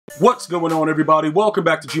What's going on, everybody? Welcome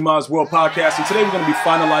back to GmiasWorld Podcast, and today we're going to be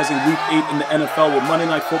finalizing Week 8 in the NFL with Monday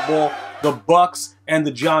Night Football, the Bucs, and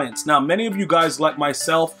the Giants. Now, many of you guys, like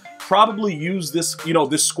myself, probably use this,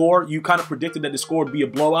 this score. You kind of predicted that the score would be a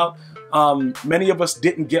blowout. Many of us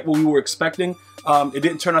didn't get what we were expecting. It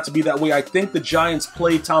didn't turn out to be that way. I think the Giants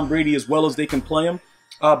played Tom Brady as well as they can play him.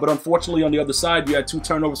 But unfortunately, on the other side, you had 2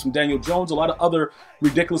 turnovers from Daniel Jones. A lot of other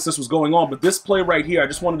ridiculousness was going on. But this play right here, I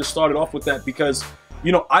just wanted to start it off with that because,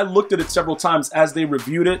 I looked at it several times as they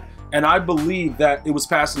reviewed it, and I believe that it was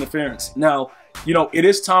pass interference. Now, it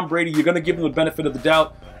is Tom Brady. You're going to give him the benefit of the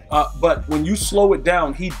doubt. But when you slow it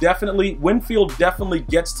down, Winfield definitely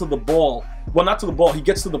gets to the ball. Well, not to the ball. He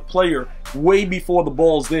gets to the player way before the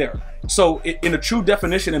ball's there. So in a true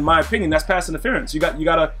definition, in my opinion, that's pass interference. You got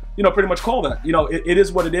to, pretty much call that. It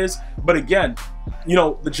is what it is. But again,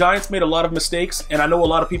 the Giants made a lot of mistakes, and I know a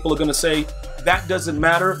lot of people are going to say that doesn't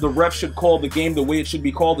matter. The ref should call the game the way it should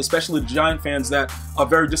be called, especially the Giant fans that are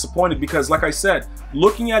very disappointed because, like I said,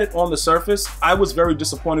 looking at it on the surface, I was very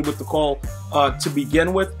disappointed with the call to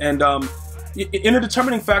begin with. And in a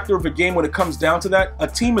determining factor of a game, when it comes down to that, a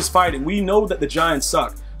team is fighting. We know that the Giants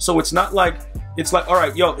suck. So it's not like, all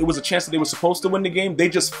right, it was a chance that they were supposed to win the game. They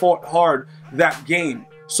just fought hard that game.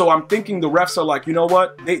 So I'm thinking the refs are like, you know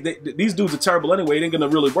what? These dudes are terrible anyway. They ain't going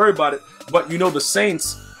to really worry about it. But, the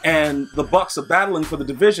Saints and the Bucs are battling for the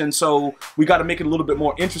division, so we got to make it a little bit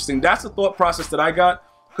more interesting. That's the thought process that I got.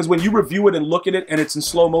 Because when you review it and look at it and it's in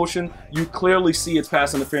slow motion, you clearly see it's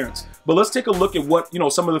pass interference. But let's take a look at what,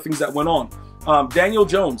 some of the things that went on. Daniel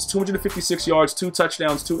Jones, 256 yards, 2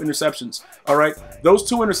 touchdowns, 2 interceptions. All right. Those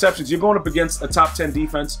 2 interceptions, you're going up against a top 10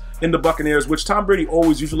 defense in the Buccaneers, which Tom Brady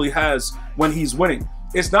always usually has when he's winning.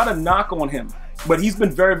 It's not a knock on him, but he's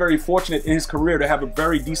been very, very fortunate in his career to have a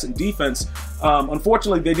very decent defense.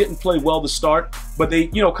 Unfortunately, they didn't play well to start, but they,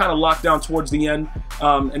 kind of locked down towards the end,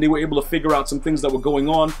 and they were able to figure out some things that were going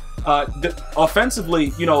on.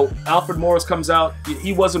 Offensively, Alfred Morris comes out.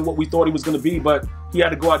 He wasn't what we thought he was going to be, but he had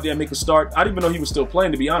to go out there and make a start. I didn't even know he was still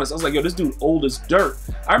playing, to be honest. I was like, this dude old as dirt.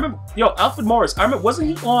 I remember, Alfred Morris,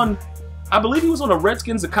 wasn't he on, I believe he was on the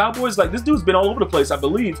Redskins, the Cowboys? Like, this dude's been all over the place, I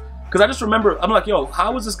believe. Because I just remember, I'm like,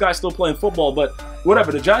 how is this guy still playing football? But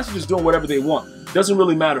whatever, the Giants are just doing whatever they want. Doesn't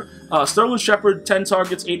really matter. Sterling Shepard, 10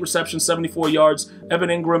 targets, 8 receptions, 74 yards. Evan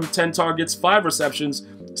Ingram, 10 targets, 5 receptions,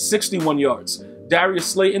 61 yards. Darius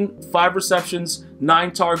Slayton, 5 receptions,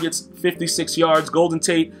 9 targets, 56 yards. Golden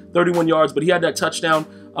Tate, 31 yards, but he had that touchdown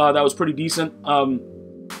that was pretty decent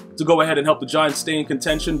to go ahead and help the Giants stay in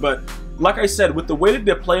contention. But like I said, with the way that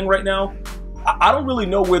they're playing right now, I don't really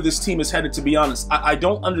know where this team is headed, to be honest. I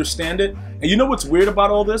don't understand it. And you know what's weird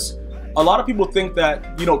about all this? A lot of people think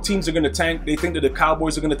that, teams are going to tank. They think that the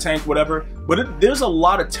Cowboys are going to tank, whatever. But there's a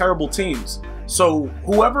lot of terrible teams. So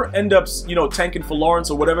whoever ends up, tanking for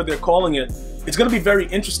Lawrence or whatever they're calling it, it's going to be very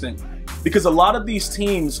interesting. Because a lot of these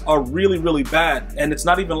teams are really, really bad. And it's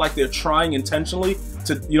not even like they're trying intentionally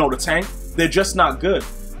to, to tank. They're just not good.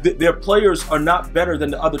 Their players are not better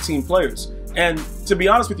than the other team players. And to be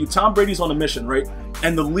honest with you, Tom Brady's on a mission, right?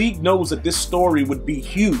 And the league knows that this story would be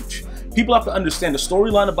huge. People have to understand the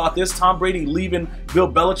storyline about this, Tom Brady leaving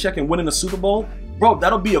Bill Belichick and winning the Super Bowl. Bro,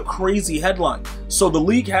 that'll be a crazy headline. So the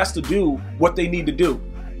league has to do what they need to do.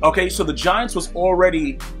 Okay, so the Giants was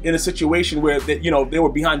already in a situation where they were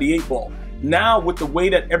behind the 8 ball. Now, with the way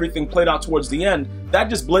that everything played out towards the end, that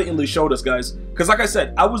just blatantly showed us, guys. Because like I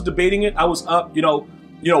said, I was debating it. I was up,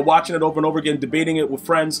 watching it over and over again, debating it with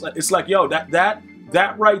friends. It's like,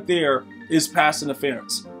 that right there is pass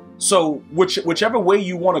interference. So whichever way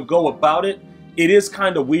you want to go about it, it is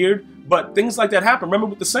kind of weird, but things like that happen. Remember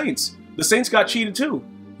with the Saints got cheated too.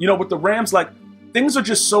 With the Rams, like, things are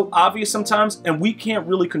just so obvious sometimes, and we can't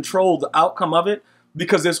really control the outcome of it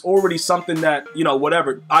because there's already something that,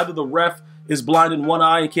 whatever, either the ref is blind in one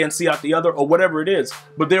eye and can't see out the other or whatever it is,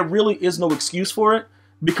 but there really is no excuse for it.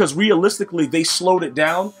 Because realistically, they slowed it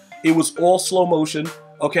down. It was all slow motion,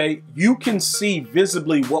 okay? You can see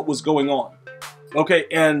visibly what was going on, okay?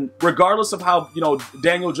 And regardless of how,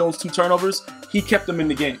 Daniel Jones 2 turnovers, he kept them in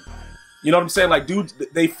the game. You know what I'm saying? Like, dudes,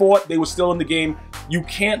 they fought. They were still in the game. You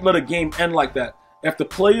can't let a game end like that. If the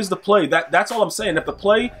play is the play, that's all I'm saying. If the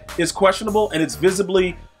play is questionable and it's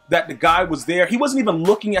visibly that the guy was there, he wasn't even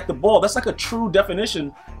looking at the ball. That's like a true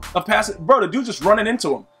definition of passing. Bro, the dude just running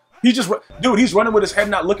into him. He's running with his head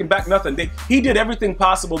not looking back, nothing. He did everything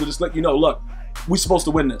possible to just let you know, look, we're supposed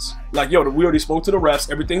to win this. Like, we already spoke to the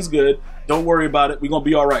refs. Everything's good. Don't worry about it. We're going to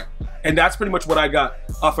be all right. And that's pretty much what I got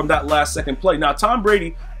from that last second play. Now, Tom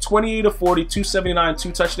Brady, 28 of 40, 279,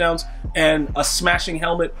 2 touchdowns, and a smashing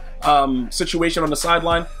helmet situation on the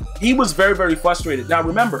sideline. He was very, very frustrated. Now,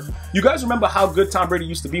 remember, you guys remember how good Tom Brady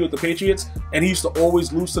used to be with the Patriots, and he used to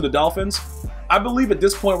always lose to the Dolphins? I believe at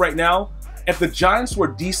this point right now, if the Giants were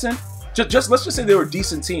decent, let's just say they were a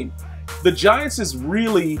decent team, the Giants is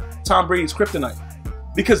really Tom Brady's kryptonite,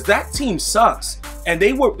 because that team sucks, and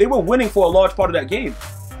they were winning for a large part of that game.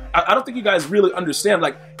 I don't think you guys really understand.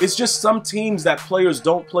 Like, it's just some teams that players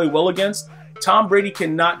don't play well against. Tom Brady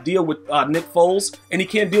cannot deal with Nick Foles, and he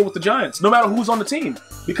can't deal with the Giants, no matter who's on the team,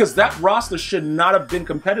 because that roster should not have been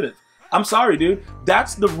competitive. I'm sorry, dude.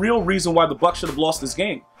 That's the real reason why the Bucs should have lost this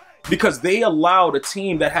game, because they allowed a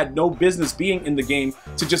team that had no business being in the game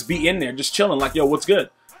to just be in there, just chilling, like, yo, what's good?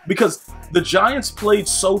 Because the Giants played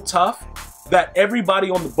so tough that everybody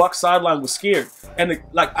on the Bucs sideline was scared. And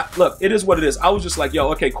look, it is what it is. I was just like,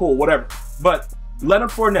 yo, okay, cool, whatever. But Leonard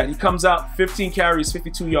Fournette, he comes out, 15 carries,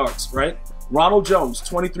 52 yards, right? Ronald Jones,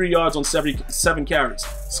 23 yards on 7 carries.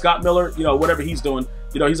 Scott Miller, you know, whatever he's doing,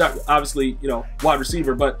 you know, he's obviously, you know, wide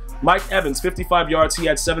receiver. But Mike Evans, 55 yards. He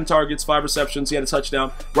had 7 targets, 5 receptions. He had a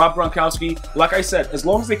touchdown. Rob Gronkowski, like I said, as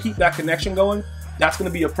long as they keep that connection going, that's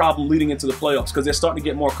going to be a problem leading into the playoffs, because they're starting to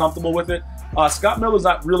get more comfortable with it. Scott Miller's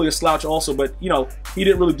not really a slouch also, but, you know, he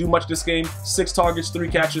didn't really do much this game. 6 targets, 3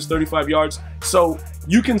 catches, 35 yards. So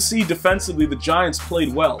you can see defensively the Giants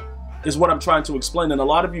played well, is what I'm trying to explain. And a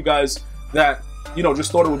lot of you guys that, you know,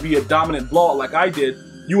 just thought it would be a dominant blowout like I did,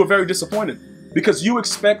 you were very disappointed, because you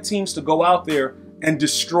expect teams to go out there and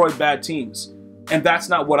destroy bad teams. And that's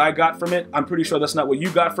not what I got from it. I'm pretty sure that's not what you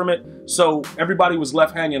got from it. So everybody was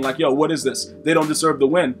left hanging like, yo, what is this? They don't deserve the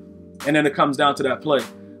win. And then it comes down to that play.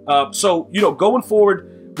 So, you know, going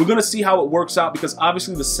forward, we're going to see how it works out, because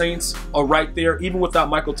obviously the Saints are right there. Even without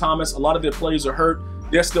Michael Thomas, a lot of their players are hurt.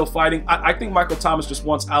 They're still fighting. I think Michael Thomas just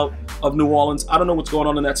wants out of New Orleans. I don't know what's going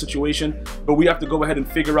on in that situation, but we have to go ahead and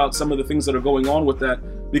figure out some of the things that are going on with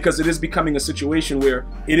that, because it is becoming a situation where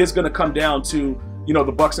it is going to come down to, you know,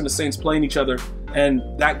 the Bucs and the Saints playing each other, and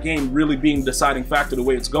that game really being the deciding factor the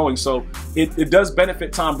way it's going. So it does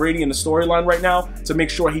benefit Tom Brady in the storyline right now to make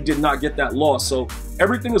sure he did not get that loss. So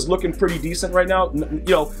everything is looking pretty decent right now. You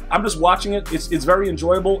know, I'm just watching it. It's very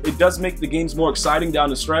enjoyable. It does make the games more exciting down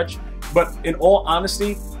the stretch. But in all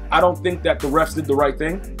honesty, I don't think that the refs did the right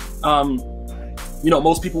thing. You know,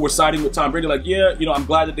 most people were siding with Tom Brady, like, yeah, you know, I'm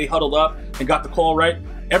glad that they huddled up and got the call right.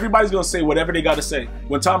 Everybody's going to say whatever they got to say.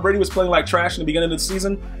 When Tom Brady was playing like trash in the beginning of the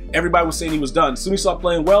season, everybody was saying he was done. As soon as he started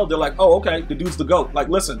playing well, they're like, oh, okay, the dude's the GOAT. Like,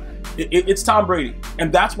 listen, it's Tom Brady.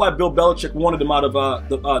 And that's why Bill Belichick wanted him out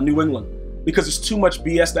of New England, because there's too much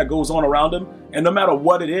BS that goes on around him. And no matter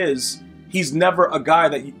what it is, he's never a guy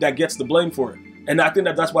that gets the blame for it. And I think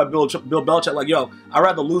that's why Bill Belichick, like, yo, I'd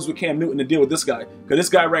rather lose with Cam Newton than deal with this guy, because this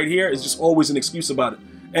guy right here is just always an excuse about it.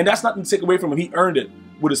 And that's nothing to take away from him. He earned it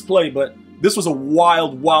with his play, but this was a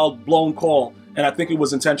wild, blown call, and I think it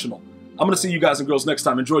was intentional. I'm going to see you guys and girls next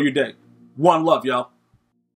time. Enjoy your day. One love, y'all.